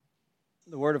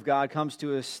The Word of God comes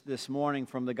to us this morning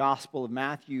from the Gospel of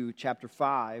Matthew, chapter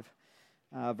 5,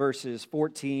 verses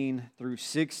 14 through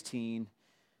 16.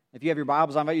 If you have your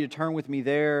Bibles, I invite you to turn with me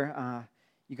there.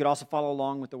 You could also follow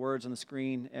along with the words on the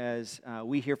screen as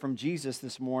we hear from Jesus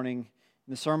this morning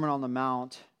in the Sermon on the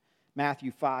Mount,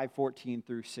 Matthew 5, 14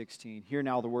 through 16. Hear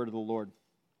now the word of the Lord.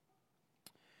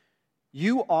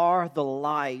 You are the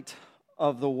light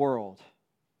of the world.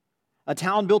 A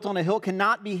town built on a hill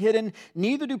cannot be hidden,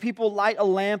 neither do people light a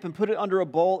lamp and put it under a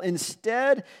bowl.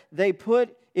 Instead, they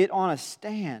put it on a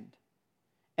stand,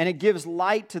 and it gives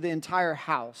light to the entire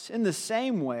house. In the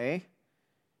same way,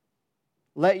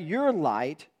 let your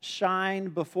light shine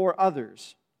before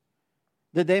others,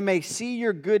 that they may see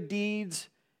your good deeds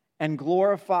and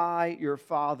glorify your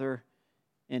Father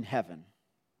in heaven.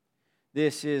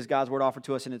 This is God's word offered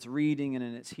to us in its reading and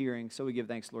in its hearing, so we give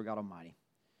thanks, Lord God Almighty.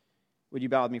 Would you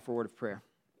bow with me for a word of prayer?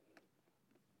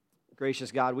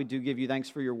 Gracious God, we do give you thanks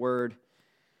for your word,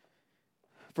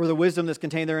 for the wisdom that's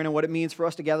contained therein and what it means for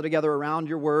us to gather together around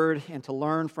your word and to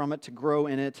learn from it, to grow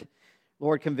in it.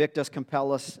 Lord, convict us,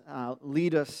 compel us,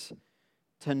 lead us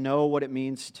to know what it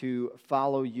means to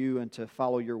follow you and to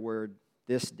follow your word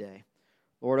this day.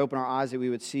 Lord, open our eyes that we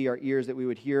would see, our ears that we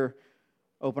would hear,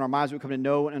 open our minds that we would come to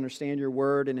know and understand your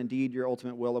word and indeed your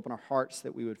ultimate will. Open our hearts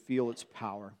that we would feel its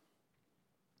power.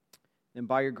 And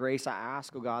by your grace, I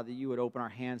ask, oh God, that you would open our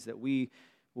hands, that we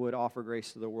would offer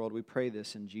grace to the world. We pray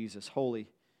this in Jesus' holy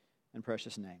and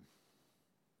precious name.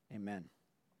 Amen.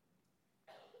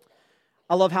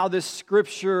 I love how this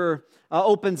scripture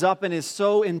opens up and is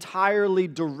so entirely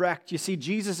direct. You see,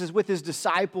 Jesus is with his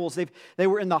disciples. They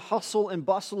were in the hustle and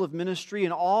bustle of ministry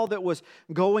and all that was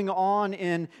going on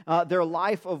in their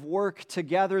life of work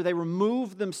together. They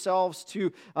removed themselves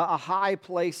to a high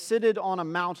place, seated on a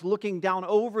mount, looking down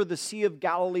over the Sea of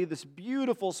Galilee, this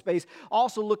beautiful space,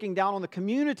 also looking down on the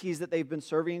communities that they've been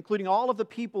serving, including all of the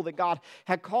people that God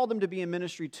had called them to be in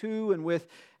ministry to and with.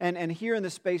 And here in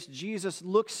this space, Jesus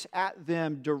looks at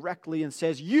them directly and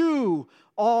says, "You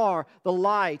are the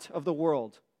light of the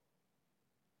world."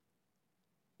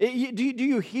 Do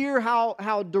you hear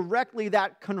how directly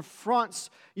that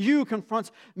confronts you,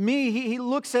 confronts me? He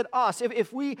looks at us.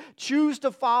 If we choose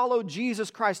to follow Jesus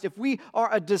Christ, if we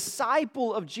are a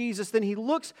disciple of Jesus, then he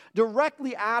looks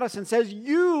directly at us and says,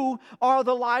 "You are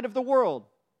the light of the world."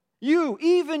 You.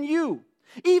 Even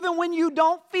when you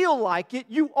don't feel like it,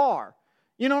 you are.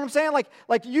 You know what I'm saying?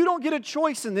 Like you don't get a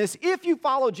choice in this. If you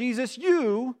follow Jesus,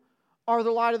 you are the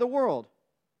light of the world.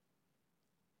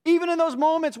 Even in those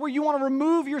moments where you want to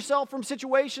remove yourself from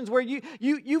situations where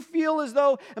you feel as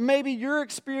though maybe you're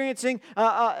experiencing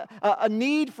a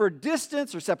need for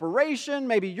distance or separation,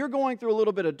 maybe you're going through a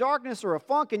little bit of darkness or a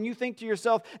funk, and you think to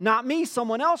yourself, not me,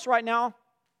 someone else right now.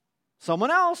 Someone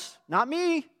else, not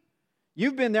me.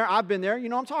 You've been there, I've been there, you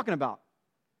know what I'm talking about.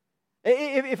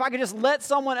 If I could just let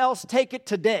someone else take it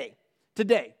today,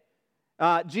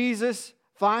 Jesus,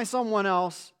 find someone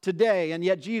else today, and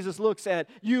yet Jesus looks at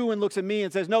you and looks at me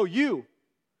and says, no, you.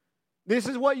 This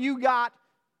is what you got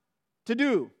to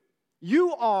do.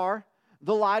 You are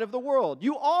the light of the world.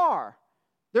 You are.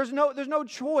 There's no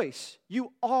choice.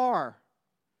 You are.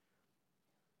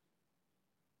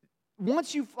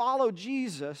 Once you follow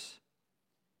Jesus,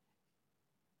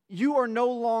 you are no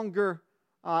longer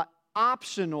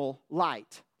optional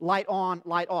light. Light on,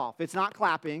 light off. It's not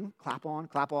clapping, clap on,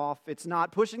 clap off. It's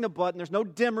not pushing the button. There's no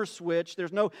dimmer switch.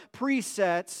 There's no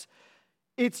presets.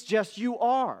 It's just you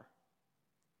are.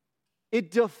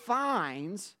 It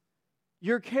defines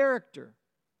your character.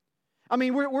 I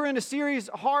mean, we're in a series,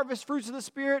 Harvest, Fruits of the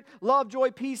Spirit, love, joy,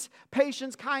 peace,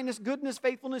 patience, kindness, goodness,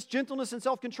 faithfulness, gentleness, and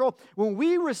self-control. When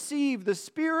we receive the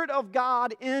Spirit of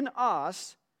God in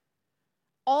us,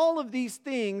 all of these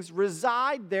things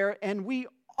reside there, and we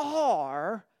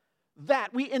are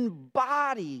that. We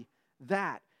embody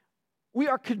that. We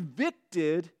are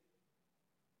convicted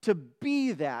to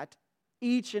be that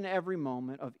each and every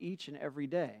moment of each and every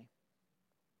day.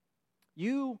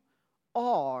 You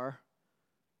are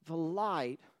the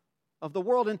light of the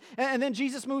world. And then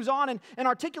Jesus moves on and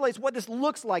articulates what this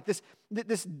looks like,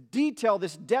 this detail,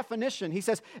 this definition. He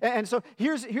says, and so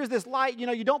here's this light. You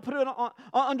know, you don't put it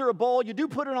under a bowl. You do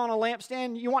put it on a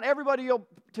lampstand. You want everybody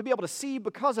to be able to see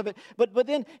because of it. But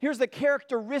then here's the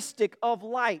characteristic of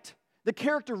light. The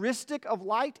characteristic of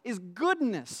light is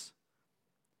goodness.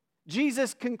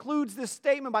 Jesus concludes this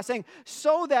statement by saying,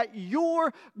 so that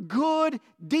your good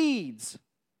deeds,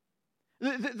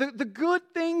 the good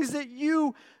things that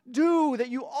you do, that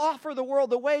you offer the world,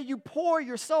 the way you pour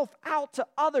yourself out to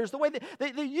others, the way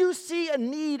that you see a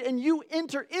need and you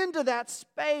enter into that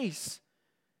space,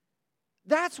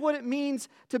 That's what it means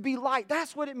to be light.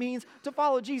 That's what it means to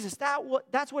follow Jesus.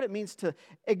 That's what it means to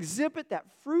exhibit that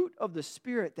fruit of the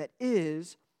Spirit that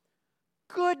is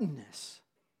goodness.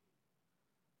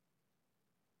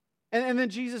 And then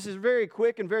Jesus is very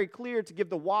quick and very clear to give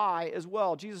the why as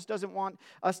well. Jesus doesn't want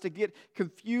us to get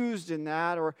confused in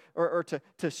that or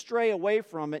to stray away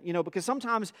from it, because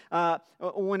sometimes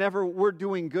whenever we're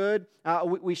doing good,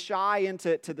 we shy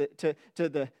into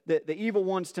the evil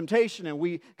one's temptation, and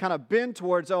we kind of bend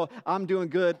towards, oh, I'm doing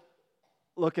good,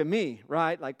 look at me,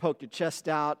 right? Like poke your chest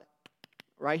out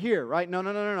right here, right?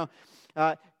 No.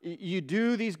 You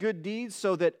do these good deeds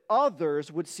so that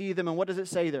others would see them. And what does it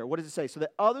say there? What does it say? So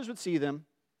that others would see them,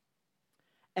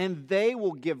 and they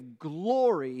will give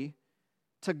glory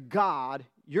to God,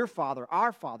 your Father,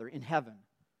 our Father in heaven.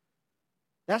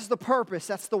 That's the purpose.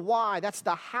 That's the why. That's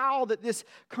the how that this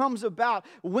comes about.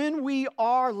 When we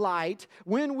are light,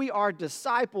 when we are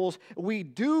disciples, we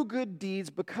do good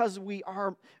deeds because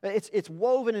it's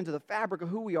woven into the fabric of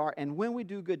who we are. And when we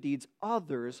do good deeds,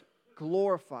 others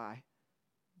glorify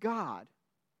God.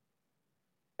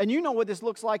 And you know what this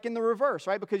looks like in the reverse,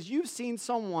 right? Because you've seen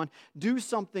someone do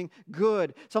something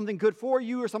good for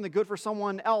you or something good for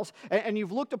someone else, and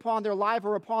you've looked upon their life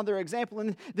or upon their example,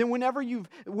 and then whenever you've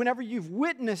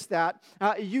witnessed that,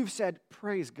 you've said,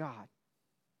 praise God.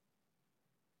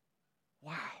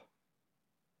 Wow.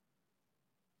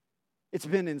 It's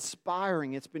been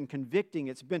inspiring, it's been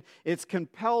convicting, it's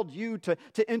compelled you to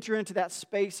enter into that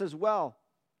space as well.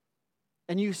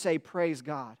 And you say, praise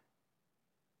God.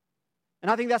 And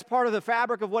I think that's part of the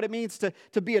fabric of what it means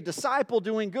to be a disciple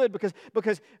doing good,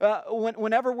 because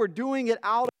whenever we're doing it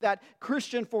out of that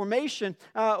Christian formation,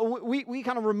 we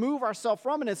kind of remove ourselves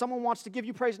from it, and someone wants to give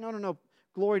you praise. No.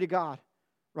 Glory to God,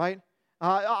 right?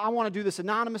 I want to do this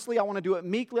anonymously. I want to do it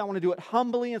meekly. I want to do it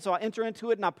humbly, and so I enter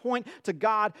into it, and I point to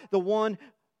God, the one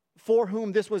for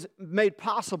whom this was made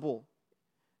possible.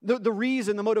 The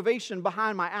reason, the motivation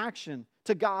behind my action.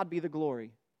 To God be the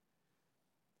glory.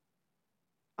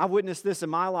 I've witnessed this in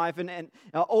my life and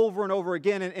over and over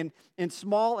again in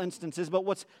small instances, but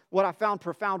what I found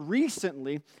profound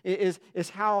recently is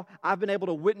how I've been able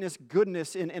to witness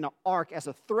goodness in an arc as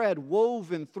a thread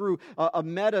woven through a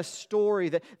meta story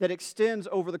that extends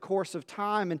over the course of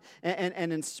time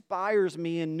and inspires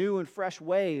me in new and fresh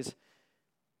ways.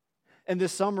 And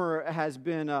this summer has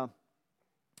been a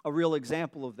real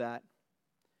example of that.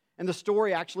 And the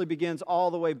story actually begins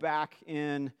all the way back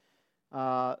in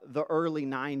the early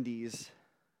 90s.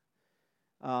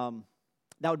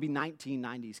 That would be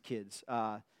 1990s kids.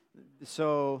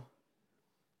 So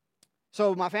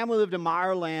my family lived in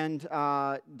Meyerland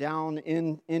down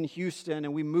in Houston,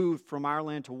 and we moved from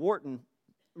Meyerland to Wharton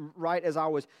right as I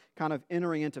was kind of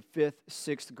entering into 5th,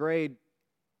 6th grade.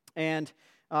 And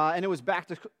it was back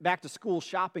to school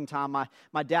shopping time.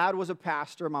 My dad was a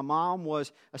pastor. My mom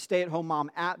was a stay-at-home mom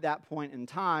at that point in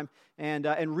time, and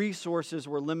resources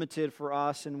were limited for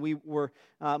us, and we were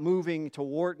moving to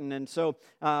Wharton. And so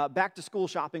back to school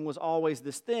shopping was always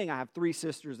this thing. I have 3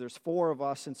 sisters. There's 4 of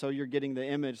us, and so you're getting the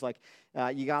image like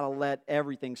you got to let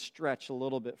everything stretch a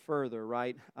little bit further,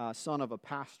 right? Son of a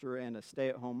pastor and a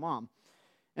stay-at-home mom.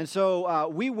 And so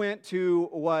we went to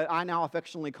what I now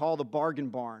affectionately call the Bargain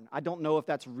Barn. I don't know if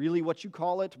that's really what you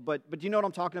call it, but you know what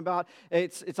I'm talking about?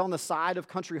 It's on the side of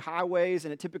country highways,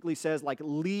 and it typically says like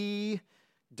Lee,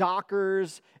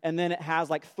 Dockers, and then it has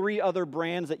like 3 other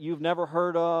brands that you've never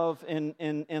heard of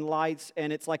in lights,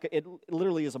 and it's like it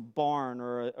literally is a barn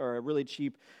or a really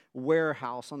cheap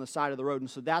warehouse on the side of the road. And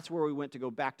so that's where we went to go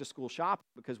back to school shop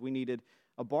because we needed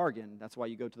a bargain. That's why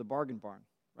you go to the Bargain Barn.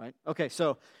 Right? Okay,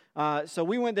 so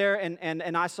we went there,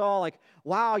 and I saw like,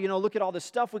 wow, look at all this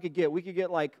stuff we could get. We could get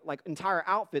like entire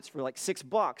outfits for like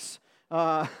 $6.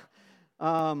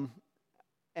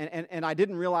 And I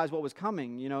didn't realize what was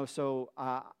coming, so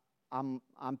I'm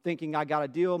thinking I got a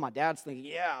deal. My dad's thinking,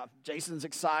 yeah, Jason's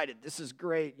excited. This is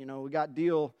great, we got a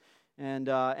deal. And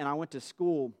I went to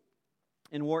school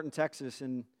in Wharton, Texas,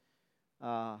 and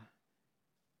I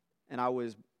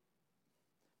was.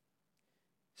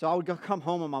 So I would come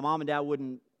home, and my mom and dad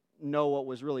wouldn't know what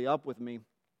was really up with me.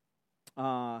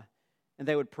 And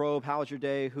they would probe, how was your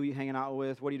day? Who are you hanging out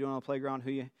with? What are you doing on the playground?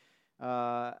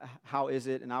 How is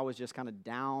it? And I was just kind of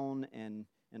down and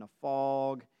in a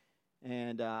fog.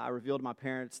 And I revealed to my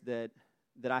parents that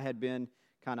I had been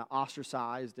kind of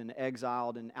ostracized and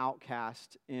exiled and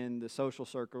outcast in the social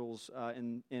circles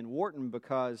in Wharton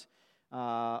because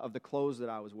of the clothes that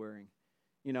I was wearing.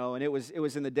 And it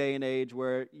was in the day and age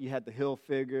where you had the hill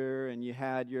figure and you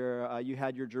had your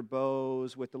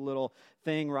Gerbots with the little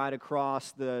thing right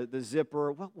across the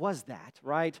zipper. What was that,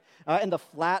 right? And the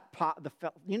flat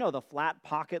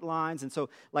pocket lines. And so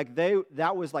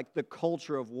that was like the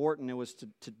culture of Wharton. It was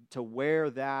to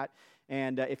wear that,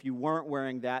 and if you weren't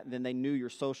wearing that, then they knew your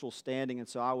social standing. And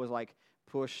so I was like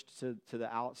pushed to the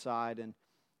outside and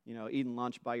eating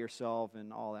lunch by yourself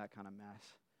and all that kind of mess.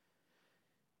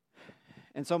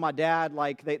 And so my dad,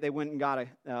 they went and got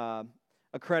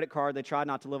a credit card. They tried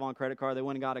not to live on credit card. They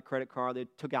went and got a credit card. They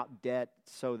took out debt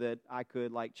so that I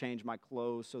could change my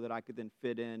clothes so that I could then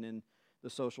fit in the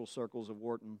social circles of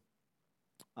Wharton.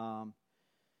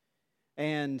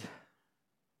 And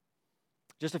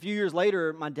just a few years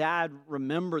later, my dad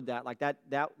remembered that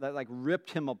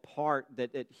ripped him apart,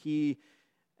 that he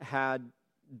had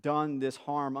done this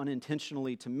harm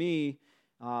unintentionally to me,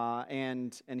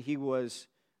 and he was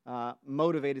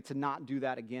motivated to not do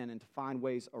that again and to find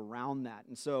ways around that.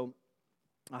 And so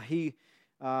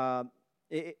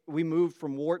we moved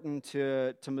from Wharton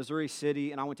to Missouri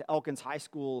City, and I went to Elkins High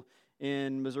School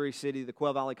in Missouri City, the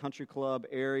Quail Valley Country Club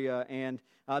area, and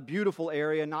a beautiful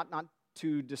area, not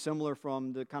too dissimilar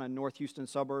from the kind of North Houston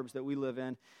suburbs that we live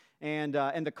in. And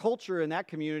the culture in that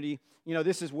community,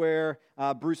 this is where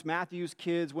Bruce Matthews'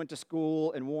 kids went to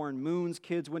school and Warren Moon's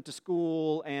kids went to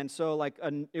school. And so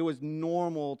it was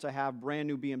normal to have brand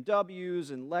new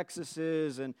BMWs and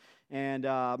Lexuses and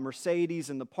Mercedes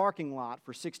in the parking lot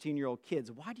for 16-year-old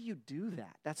kids. Why do you do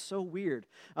that? That's so weird.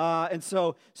 And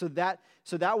so that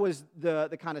was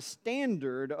the kind of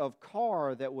standard of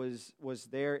car that was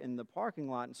there in the parking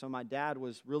lot. And so my dad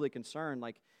was really concerned,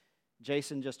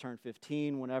 Jason just turned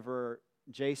 15. Whenever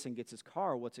Jason gets his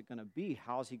car, what's it going to be?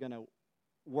 How's he going to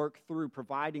work through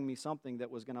providing me something that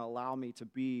was going to allow me to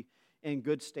be in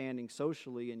good standing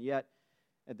socially and yet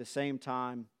at the same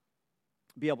time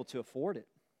be able to afford it?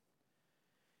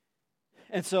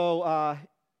 And so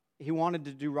he wanted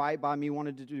to do right by me,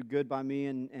 wanted to do good by me,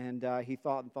 and he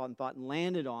thought and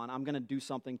landed on, I'm going to do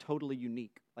something totally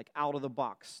unique, out of the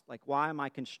box. Why am I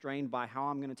constrained by how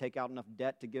I'm going to take out enough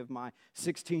debt to give my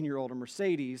 16-year-old a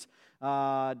Mercedes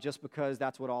just because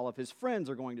that's what all of his friends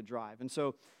are going to drive? And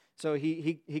so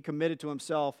he committed to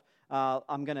himself,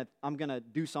 I'm gonna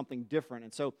do something different.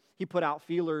 And so he put out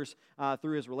feelers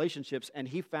through his relationships, and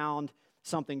he found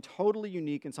something totally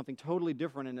unique and something totally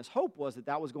different. And his hope was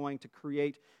that was going to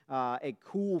create a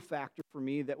cool factor for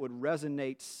me that would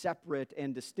resonate separate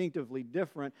and distinctively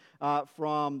different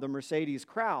from the Mercedes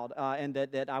crowd, and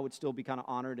that I would still be kind of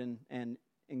honored and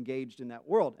engaged in that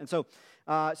world. And so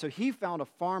he found a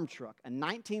farm truck, a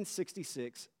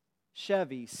 1966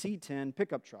 Chevy C10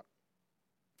 pickup truck.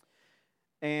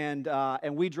 And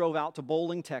we drove out to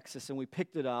Bowling, Texas, and we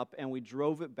picked it up, and we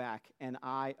drove it back, and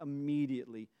I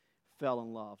immediately fell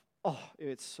in love. Oh,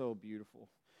 it's so beautiful.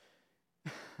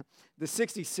 The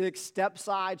 66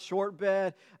 step-side short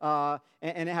bed, and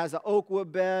it has the oak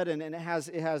wood bed, and it has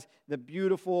the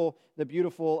beautiful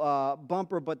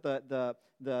bumper, but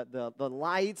the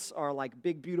lights are like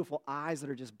big, beautiful eyes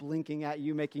that are just blinking at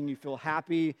you, making you feel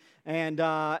happy. And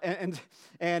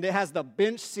it has the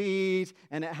bench seat,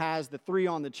 and it has the 3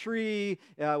 on the tree.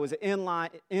 It was an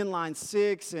inline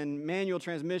 6 and manual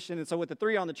transmission. And so with the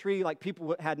 3 on the tree,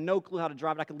 people had no clue how to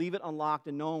drive it. I could leave it unlocked,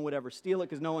 and no one would ever steal it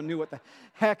because no one knew what the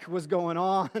heck was going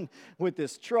on with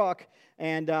this truck.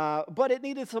 And but it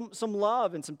needed some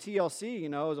love and some TLC. It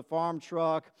was a farm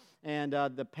truck. And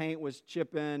the paint was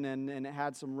chipping, and it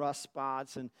had some rust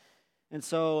spots, and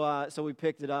so we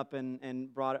picked it up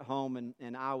and brought it home,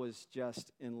 and I was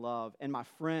just in love. And my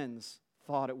friends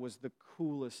thought it was the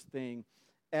coolest thing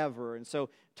ever, and so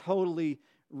totally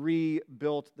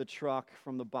rebuilt the truck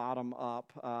from the bottom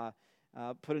up.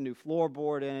 Put a new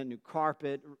floorboard in it, new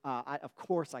carpet. Of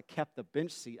course, I kept the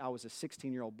bench seat. I was a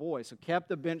 16-year-old boy, so kept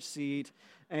the bench seat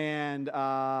and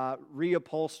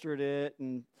reupholstered it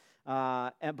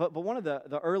but one of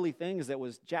the early things that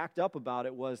was jacked up about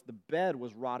it was the bed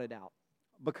was rotted out,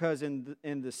 because in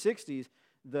the 60s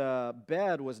the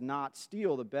bed was not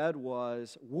steel, the bed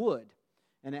was wood,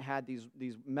 and it had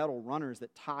these metal runners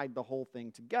that tied the whole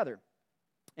thing together.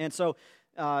 And so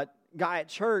guy at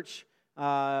church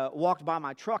walked by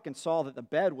my truck and saw that the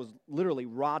bed was literally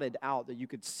rotted out, that you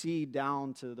could see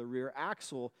down to the rear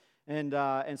axle.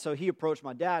 And so he approached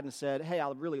my dad and said, "Hey,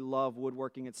 I really love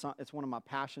woodworking. It's one of my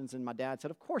passions." And my dad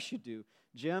said, "Of course you do."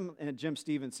 Jim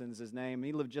Stevenson's his name.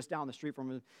 He lived just down the street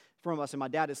from us. And my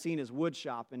dad had seen his wood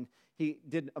shop, and he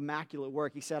did immaculate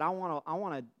work. He said, "I want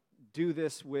to do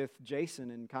this with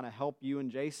Jason and kind of help you and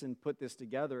Jason put this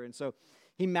together." And so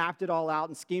He mapped it all out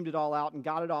and schemed it all out and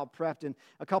got it all prepped. And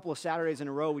a couple of Saturdays in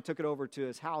a row, we took it over to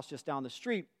his house just down the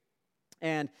street.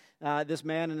 And this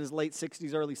man in his late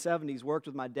 60s, early 70s worked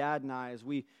with my dad and I as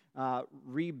we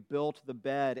rebuilt the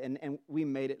bed, and we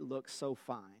made it look so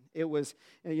fine. It was,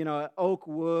 oak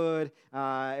wood,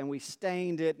 and we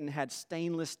stained it and had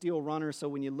stainless steel runners, so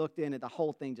when you looked in it, the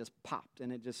whole thing just popped,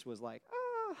 and it just was like,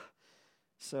 ah.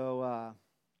 So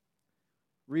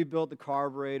rebuilt the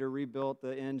carburetor, rebuilt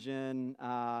the engine,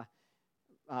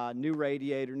 new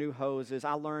radiator, new hoses.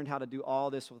 I learned how to do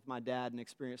all this with my dad and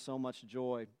experienced so much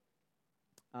joy.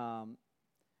 And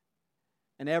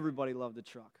everybody loved the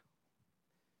truck.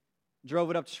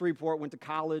 Drove it up to Shreveport, went to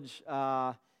college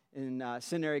in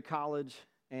Seminary College,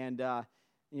 and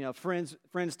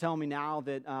friends tell me now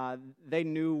that they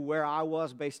knew where I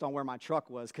was based on where my truck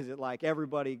was, because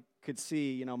everybody could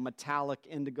see metallic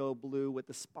indigo blue with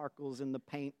the sparkles in the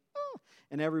paint,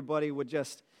 and everybody would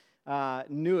just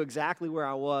knew exactly where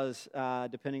I was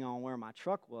depending on where my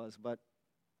truck was. But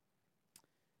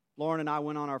Lauren and I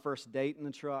went on our first date in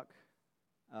the truck.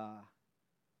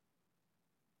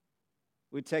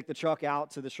 We'd take the truck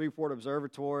out to the Shreveport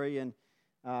Observatory and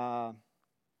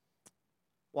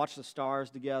watch the stars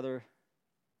together.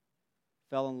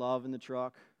 Fell in love in the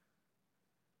truck.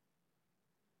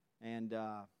 And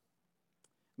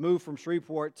moved from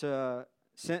Shreveport to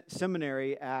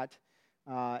seminary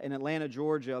in Atlanta,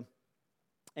 Georgia.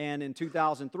 And in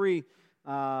 2003,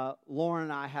 Lauren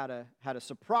and I had a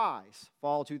surprise.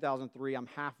 Fall 2003, I'm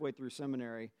halfway through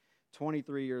seminary,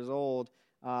 23 years old.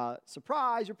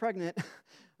 Surprise, you're pregnant.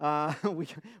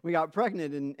 We got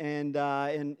pregnant, and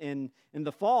in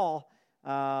the fall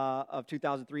of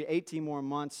 2003, 18 more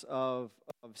months of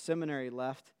seminary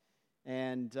left,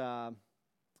 and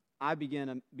I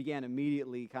began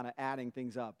immediately kind of adding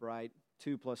things up, right?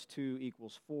 2 + 2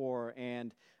 = 4,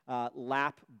 and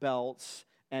lap belts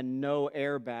and no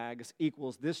airbags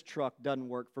equals this truck doesn't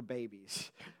work for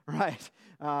babies, right?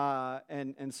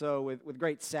 And so with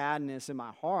great sadness in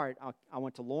my heart, I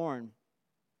went to Lauren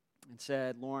and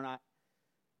said, Lauren,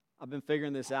 I've been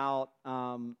figuring this out.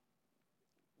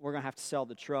 We're going to have to sell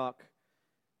the truck.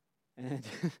 And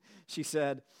she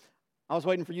said, I was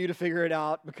waiting for you to figure it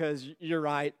out because you're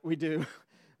right, we do.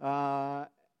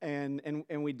 And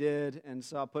we did. And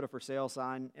so I put a for sale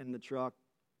sign in the truck.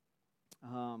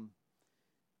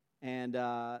 And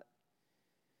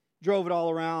drove it all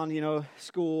around,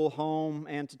 school, home,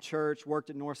 and to church.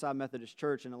 Worked at Northside Methodist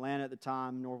Church in Atlanta at the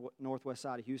time, northwest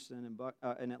side of Houston,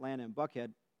 in Atlanta and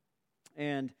Buckhead.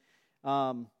 And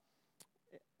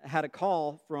had a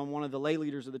call from one of the lay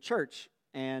leaders of the church.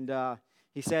 And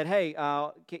he said, hey,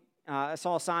 I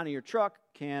saw a sign of your truck.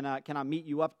 Can I meet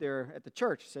you up there at the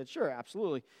church? I said, sure,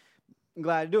 absolutely. I'm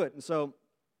glad to do it. And so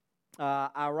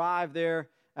I arrived there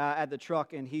at the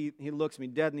truck, and he looks me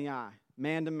dead in the eye,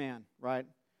 man to man, right?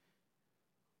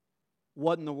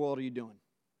 What in the world are you doing?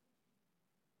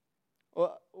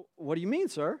 What do you mean,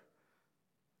 sir?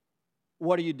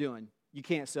 What are you doing? You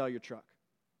can't sell your truck.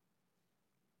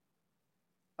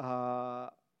 I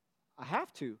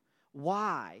have to.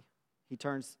 Why? He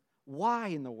turns, why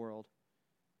in the world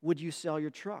would you sell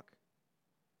your truck?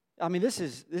 I mean, this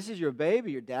is your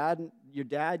baby, your dad,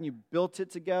 and you built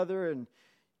it together, and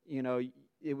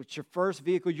it was your first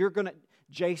vehicle.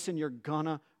 Jason, you're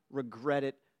gonna regret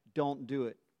it. Don't do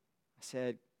it. I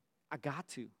said, I got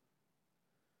to.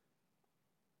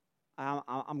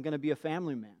 I'm going to be a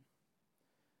family man.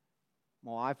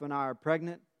 My wife and I are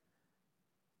pregnant.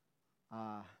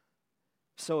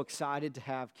 So excited to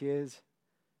have kids.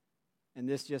 And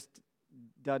this just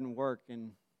doesn't work.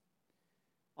 And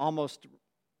almost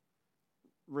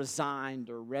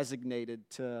resigned or resignated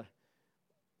to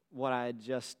what I had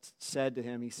just said to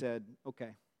him. He said,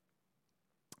 okay,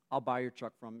 I'll buy your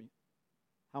truck from you.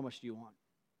 How much do you want?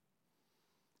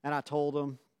 And I told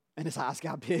him, and his eyes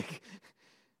got big.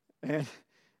 and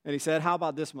he said, how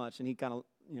about this much? And he kind of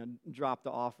dropped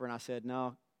the offer, and I said,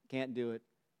 no, can't do it.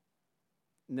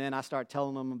 And then I started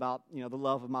telling him about the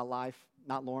love of my life,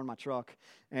 not Lauren, my truck.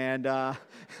 And I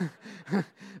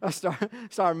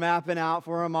started mapping out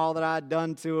for him all that I had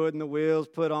done to it, and the wheels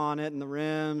put on it, and the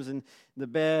rims, and the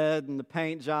bed, and the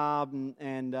paint job,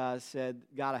 and said,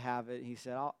 gotta have it. He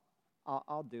said,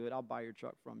 I'll do it. I'll buy your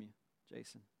truck from you,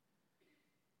 Jason.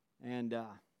 And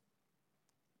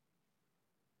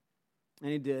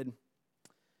he did.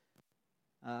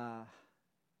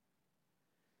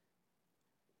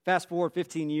 Fast forward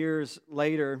 15 years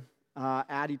later,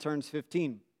 Addie turns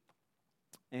 15.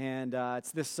 And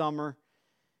it's this summer.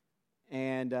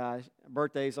 and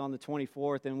birthday's on the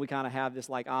 24th, and we kind of have this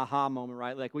like aha moment,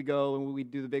 right? Like we go and we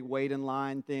do the big wait in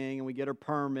line thing, and we get her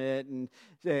permit, and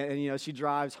she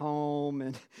drives home,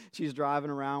 and she's driving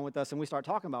around with us, and we start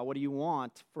talking about what do you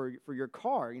want for your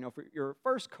car, for your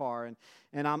first car,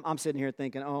 and I'm sitting here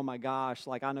thinking, oh my gosh,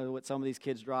 like I know what some of these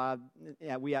kids drive.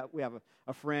 Yeah, we have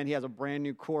a friend, he has a brand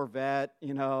new Corvette,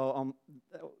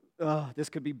 this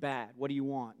could be bad. What do you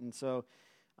want? And so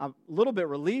I'm a little bit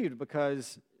relieved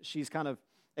because she's kind of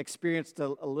experienced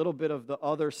a little bit of the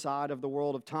other side of the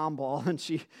world of Tomball, and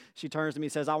she turns to me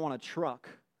and says, I want a truck.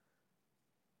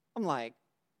 I'm like,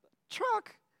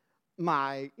 truck?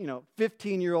 My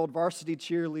 15-year-old varsity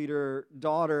cheerleader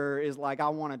daughter is like, I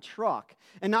want a truck.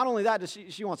 And not only that, does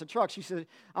she wants a truck, she says,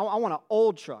 I want an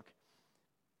old truck.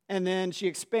 And then she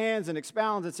expands and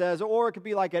expounds and says, or it could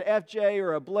be like an FJ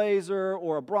or a Blazer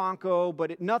or a Bronco,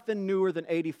 but nothing newer than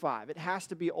 85. It has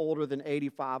to be older than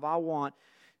 85. I want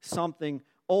something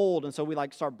old. And so we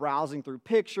start browsing through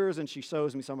pictures, and she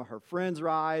shows me some of her friends'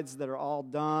 rides that are all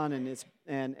done,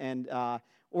 and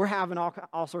we're having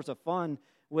all sorts of fun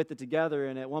with it together.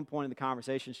 And at one point in the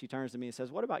conversation, she turns to me and says,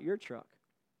 what about your truck?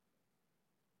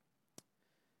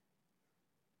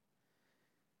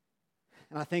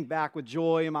 And I think back with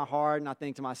joy in my heart, and I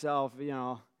think to myself,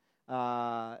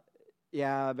 yeah,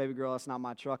 baby girl, it's not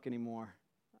my truck anymore.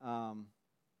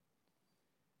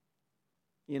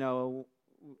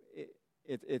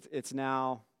 It's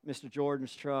now Mr.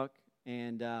 Jordan's truck,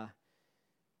 and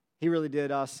he really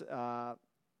did us.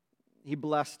 He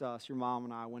blessed us, your mom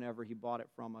and I, whenever he bought it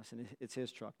from us, and it's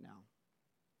his truck now.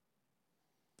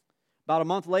 About a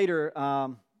month later,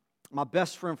 my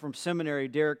best friend from seminary,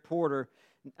 Derek Porter,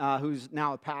 who's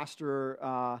now a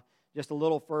pastor just a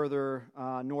little further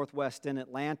northwest in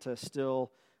Atlanta,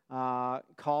 still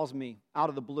calls me out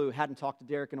of the blue. Hadn't talked to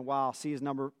Derek in a while. See his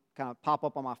number kind of pop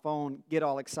up on my phone, get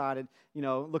all excited,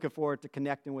 looking forward to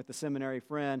connecting with the seminary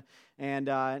friend. And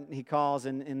he calls,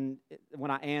 and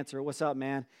when I answer, what's up,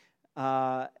 man?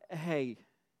 Hey,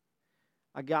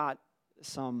 I got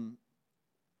some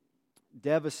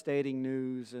devastating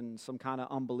news and some kind of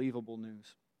unbelievable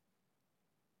news.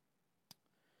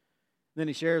 Then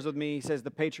he shares with me, he says,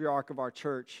 the patriarch of our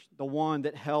church, the one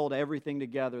that held everything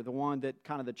together, the one that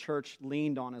kind of the church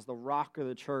leaned on as the rock of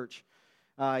the church,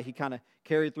 he kind of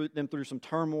carried them through some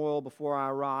turmoil before I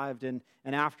arrived, and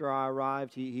after I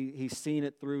arrived, he's seen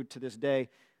it through to this day.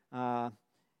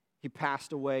 He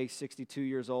passed away 62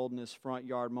 years old in his front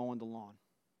yard mowing the lawn.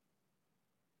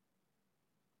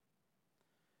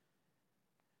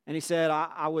 And he said,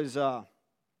 I was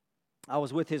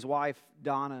with his wife,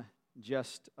 Donna,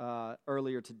 just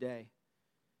earlier today,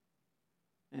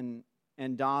 and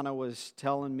Donna was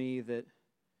telling me that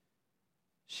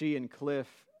she and Cliff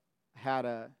had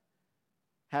a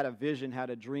vision, had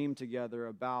a dream together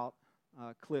about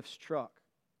Cliff's truck.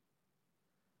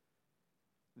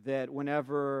 That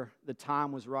whenever the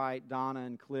time was right, Donna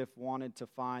and Cliff wanted to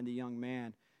find the young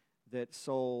man that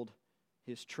sold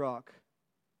his truck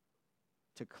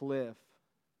to Cliff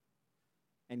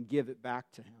and give it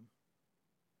back to him.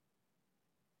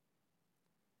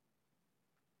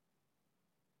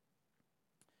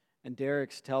 And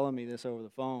Derek's telling me this over the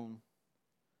phone.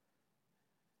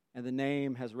 And the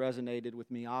name has resonated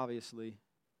with me, obviously.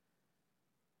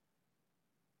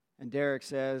 And Derek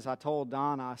says, I told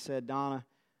Donna, I said, Donna,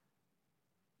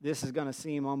 this is going to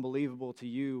seem unbelievable to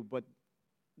you, but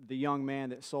the young man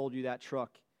that sold you that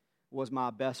truck was my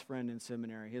best friend in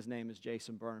seminary. His name is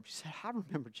Jason Burnham. She said, I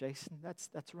remember Jason. That's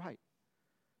right.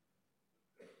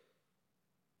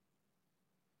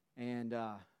 And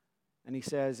he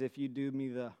says, if you do me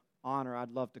the honor,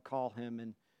 I'd love to call him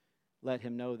and let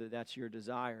him know that that's your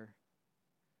desire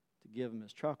to give him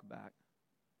his truck back.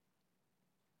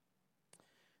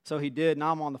 So he did, and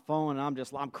I'm on the phone, and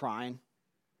I'm crying.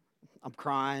 I'm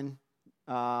crying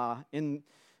on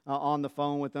the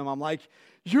phone with him. I'm like,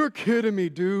 you're kidding me,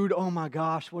 dude. Oh, my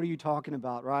gosh, what are you talking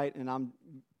about, right? And I'm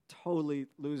totally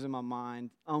losing my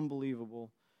mind.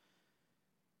 Unbelievable.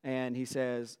 And he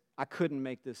says, I couldn't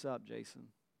make this up, Jason.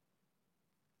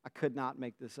 I could not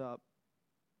make this up.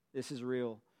 This is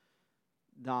real.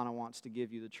 Donna wants to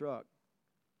give you the truck.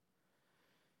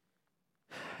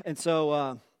 And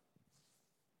so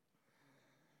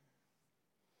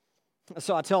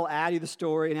I tell Addie the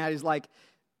story, and Addie's like,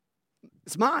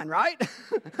 it's mine, right?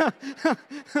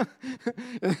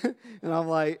 And I'm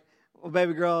like, well,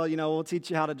 baby girl, we'll teach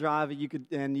you how to drive it. You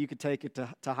could take it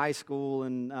to high school,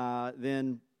 and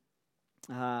then,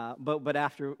 but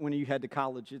after when you head to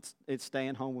college, it's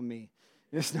staying home with me.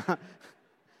 It's not.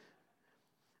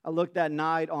 I looked that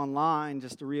night online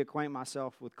just to reacquaint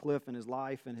myself with Cliff and his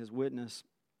life and his witness.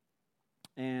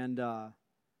 And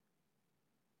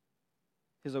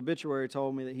his obituary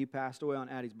told me that he passed away on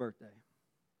Addie's birthday.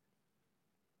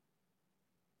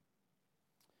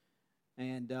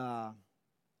 And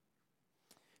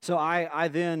so I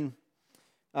then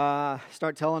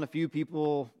start telling a few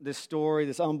people this story,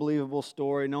 this unbelievable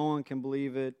story. No one can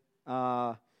believe it.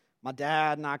 My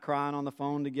dad and I crying on the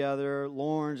phone together.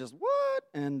 Lauren just, what?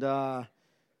 And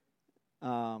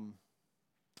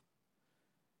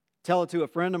tell it to a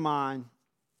friend of mine.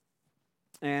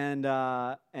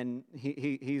 And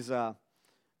he's a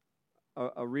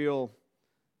real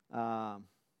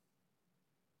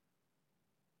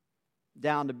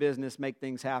down to business, make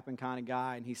things happen kind of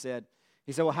guy. And he said,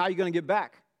 well, how are you going to get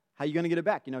back? How are you going to get it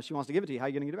back? You know, she wants to give it to you. How are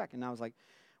you going to get it back? And I was like,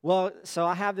 well, so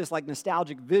I have this like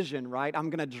nostalgic vision, right? I'm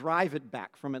going to drive it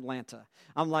back from Atlanta.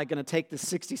 I'm like going to take this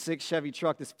 66 Chevy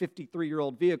truck, this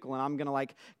 53-year-old vehicle, and I'm going to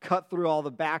like cut through all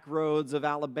the back roads of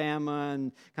Alabama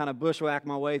and kind of bushwhack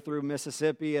my way through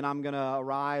Mississippi, and I'm going to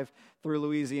arrive through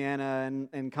Louisiana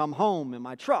and come home in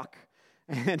my truck.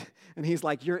 And he's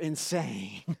like, you're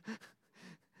insane.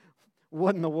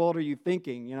 What in the world are you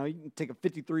thinking? You know, you can take a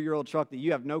 53-year-old truck that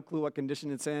you have no clue what condition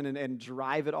it's in and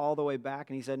drive it all the way back.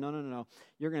 And he said, no.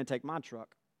 You're going to take my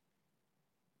truck.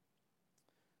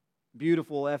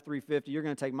 Beautiful F-350. You're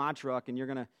going to take my truck, and you're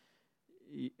going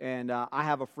to, and I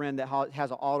have a friend that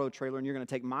has an auto trailer, and you're going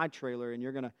to take my trailer, and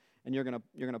you're going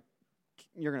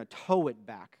to tow it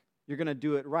back. You're going to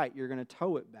do it right. You're going to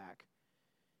tow it back.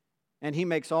 And he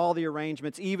makes all the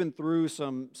arrangements, even through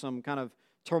some kind of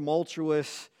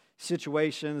tumultuous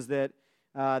situations that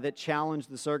challenge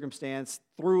the circumstance.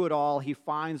 Through it all, he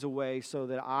finds a way so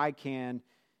that I can,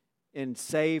 in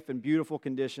safe and beautiful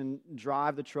condition,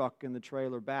 drive the truck and the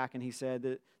trailer back. And he said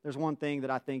that there's one thing that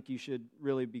I think you should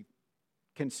really be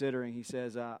considering. He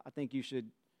says, I think you should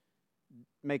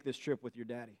make this trip with your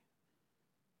daddy.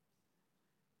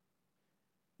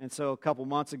 And so a couple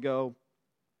months ago,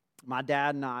 my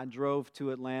dad and I drove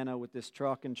to Atlanta with this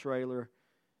truck and trailer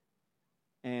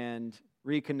and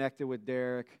reconnected with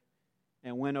Derek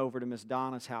and went over to Miss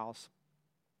Donna's house.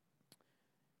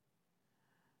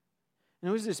 And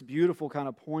it was this beautiful kind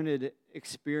of pointed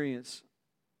experience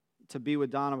to be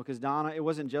with Donna, because Donna, it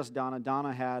wasn't just Donna.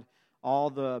 Donna had all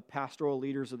the pastoral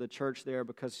leaders of the church there,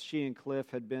 because she and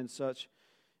Cliff had been such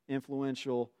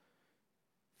influential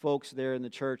folks there in the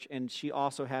church. And she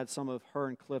also had some of her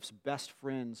and Cliff's best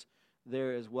friends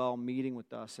there as well, meeting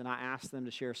with us. And I asked them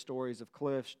to share stories of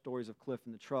Cliff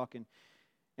in the truck.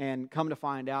 And come to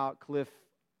find out, Cliff,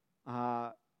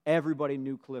 everybody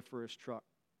knew Cliff for his truck.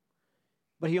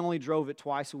 But he only drove it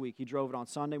twice a week. He drove it on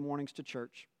Sunday mornings to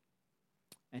church,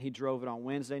 and he drove it on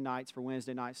Wednesday nights for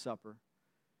Wednesday night supper,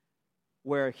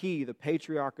 where he, the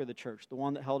patriarch of the church, the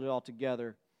one that held it all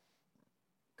together,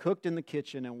 cooked in the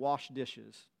kitchen and washed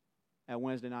dishes at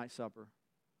Wednesday night supper.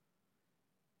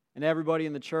 And everybody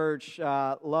in the church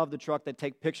loved the truck. They'd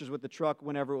take pictures with the truck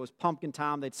whenever it was pumpkin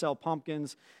time. They'd sell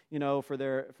pumpkins, you know, for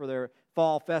their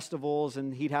fall festivals,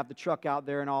 and he'd have the truck out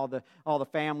there, and all the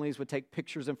families would take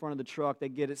pictures in front of the truck.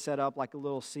 They'd get it set up like a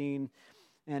little scene.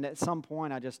 And at some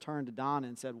point, I just turned to Donna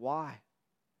and said, "Why?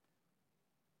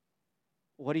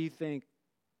 What do you think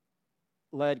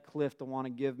led Cliff to want to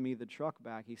give me the truck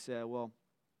back?" He said, "Well,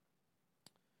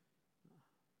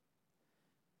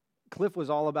 Cliff was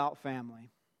all about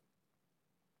family."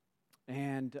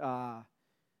 And,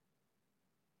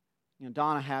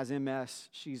 Donna has MS.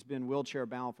 She's been wheelchair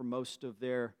bound for most of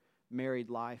their married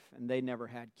life, and they never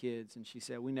had kids. And she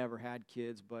said, we never had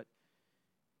kids, but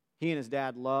he and his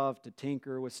dad loved to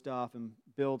tinker with stuff and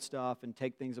build stuff and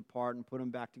take things apart and put them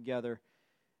back together.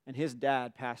 And his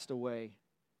dad passed away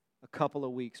a couple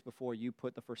of weeks before you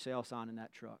put the for sale sign in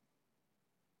that truck.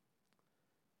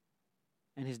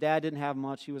 And his dad didn't have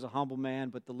much. He was a humble man,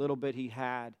 but the little bit he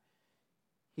had,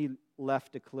 he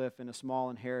left to Cliff in a small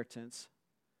inheritance.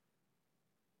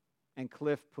 And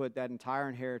Cliff put that entire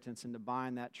inheritance into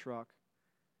buying that truck.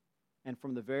 And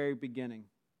from the very beginning,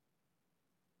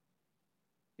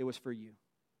 it was for you.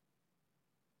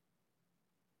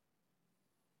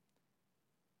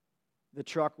 The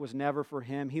truck was never for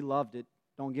him. He loved it.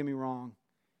 Don't get me wrong.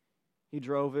 He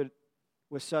drove it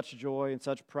with such joy and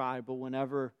such pride. But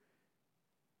whenever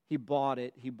he bought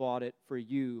it for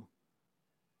you,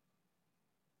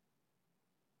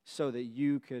 so that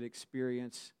you could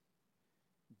experience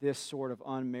this sort of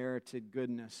unmerited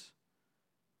goodness.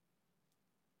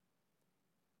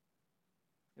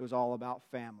 It was all about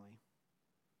family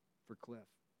for Cliff.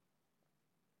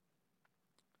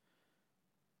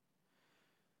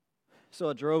 So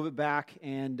I drove it back,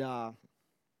 and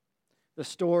the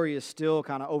story is still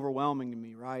kind of overwhelming to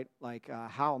me, right? Like,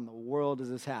 how in the world does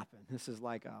this happen? This is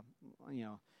like,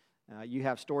 you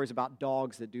have stories about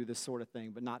dogs that do this sort of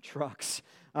thing, but not trucks.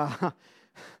 So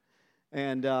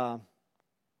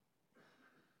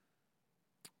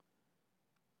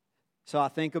I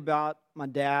think about my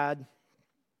dad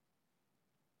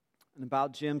and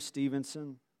about Jim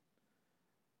Stevenson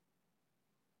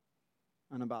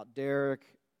and about Derek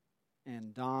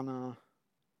and Donna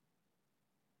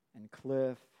and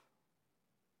Cliff.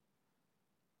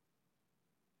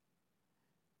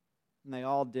 And they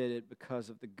all did it because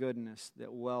of the goodness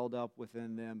that welled up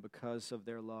within them because of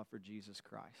their love for Jesus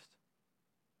Christ.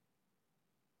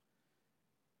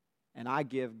 And I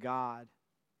give God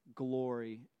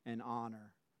glory and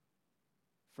honor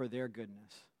for their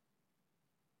goodness.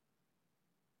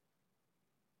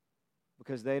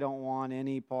 Because they don't want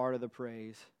any part of the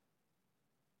praise.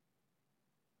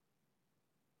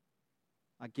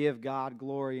 I give God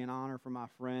glory and honor for my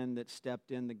friend that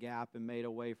stepped in the gap and made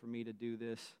a way for me to do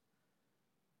this.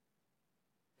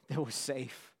 That was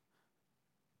safe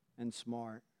and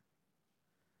smart.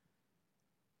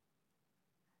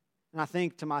 And I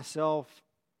think to myself,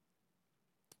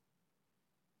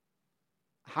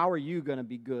 how are you going to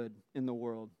be good in the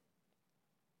world?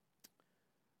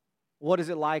 What is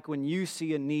it like when you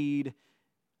see a need,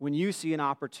 when you see an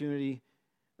opportunity,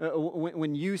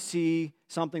 when you see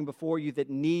something before you that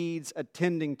needs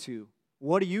attending to?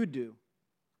 What do?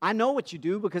 I know what you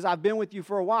do because I've been with you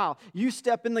for a while. You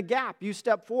step in the gap. You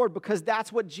step forward because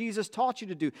that's what Jesus taught you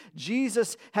to do.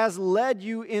 Jesus has led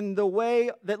you in the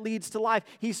way that leads to life.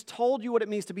 He's told you what it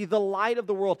means to be the light of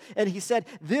the world. And he said,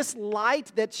 this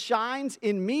light that shines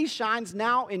in me shines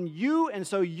now in you. And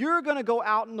so you're going to go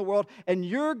out in the world and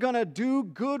you're going to do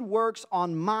good works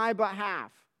on my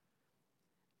behalf.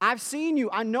 I've seen you.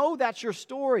 I know that's your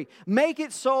story. Make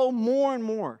it so more and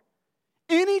more.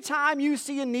 Anytime you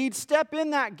see a need, step in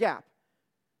that gap.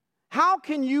 How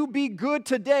can you be good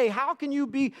today? How can you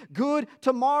be good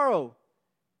tomorrow?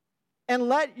 And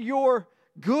let your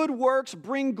good works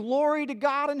bring glory to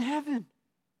God in heaven.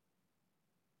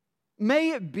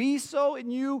 May it be so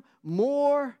in you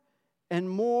more and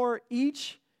more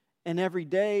each and every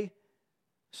day,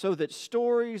 so that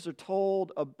stories are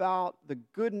told about the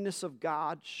goodness of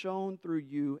God shown through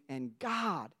you, and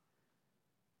God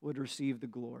would receive the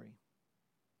glory.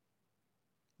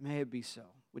 May it be so.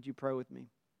 Would you pray with me?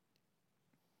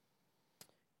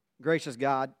 Gracious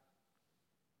God,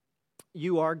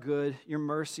 you are good. Your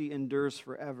mercy endures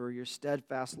forever. Your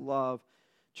steadfast love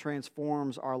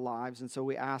transforms our lives. And so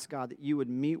we ask, God, that you would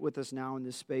meet with us now in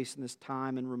this space and this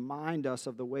time and remind us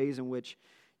of the ways in which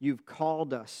you've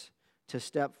called us to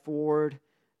step forward,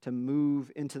 to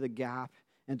move into the gap,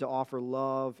 and to offer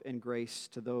love and grace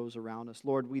to those around us.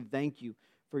 Lord, we thank you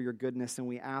for your goodness, and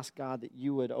we ask, God, that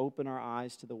you would open our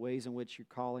eyes to the ways in which you're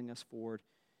calling us forward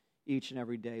each and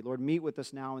every day. Lord, meet with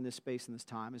us now in this space and this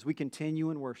time as we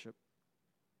continue in worship.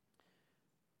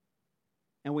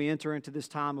 And we enter into this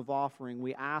time of offering.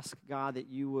 We ask, God, that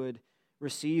you would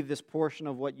receive this portion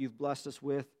of what you've blessed us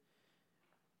with.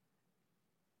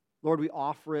 Lord, we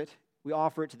offer it. We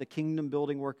offer it to the kingdom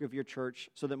building work of your church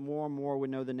so that more and more would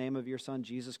know the name of your Son,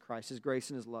 Jesus Christ, his grace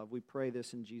and his love. We pray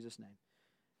this in Jesus' name.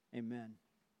 Amen.